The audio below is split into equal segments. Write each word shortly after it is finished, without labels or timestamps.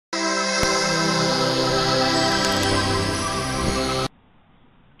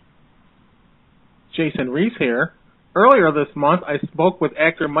Jason Reese here. Earlier this month, I spoke with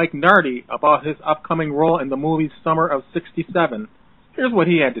actor Mike Nardi about his upcoming role in the movie Summer of '67. Here's what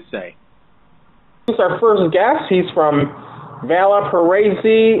he had to say. He's our first guest. He's from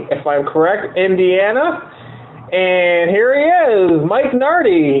Valparaiso, if I'm correct, Indiana. And here he is, Mike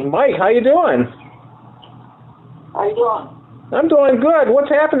Nardi. Mike, how you doing? How you doing? I'm doing good. What's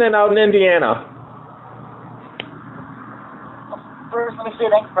happening out in Indiana? First, let me say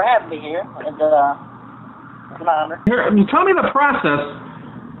thanks for having me here. And, it's an honor. Here, tell me the process,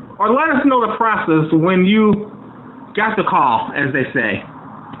 or let us know the process when you got the call, as they say.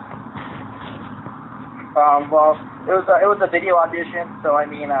 Well, it was a video audition, so I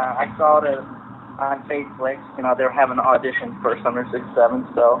mean, I saw it on Facebook. You know, they were having an audition for Summer '67,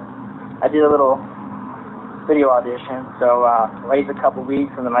 so I did a little video audition. So waited a couple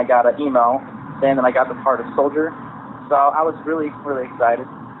weeks, and then I got an email saying that I got the part of Soldier. So I was really, really excited.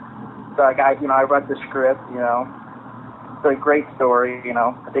 So I read the script. You know, it's a great story. You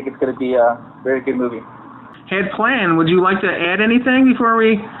know, I think it's going to be a very good movie. Head plan. Would you like to add anything before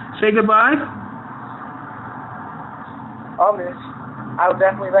we say goodbye? I'll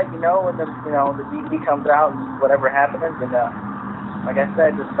definitely let you know when the DVD comes out and whatever happens. And like I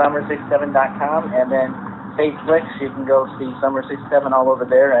said, just summer67.com, and then Facebook. You can go see Summer '67 all over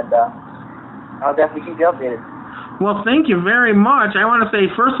there, and I'll definitely keep you updated. Well, thank you very much. I want to say,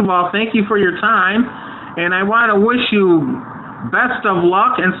 first of all, thank you for your time, and I want to wish you best of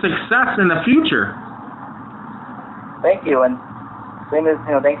luck and success in the future. Thank you, and same as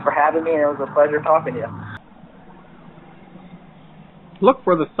thanks for having me, and it was a pleasure talking to you. Look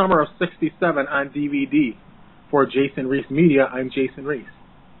for the Summer of '67 on DVD. For Jason Reese Media, I'm Jason Reese.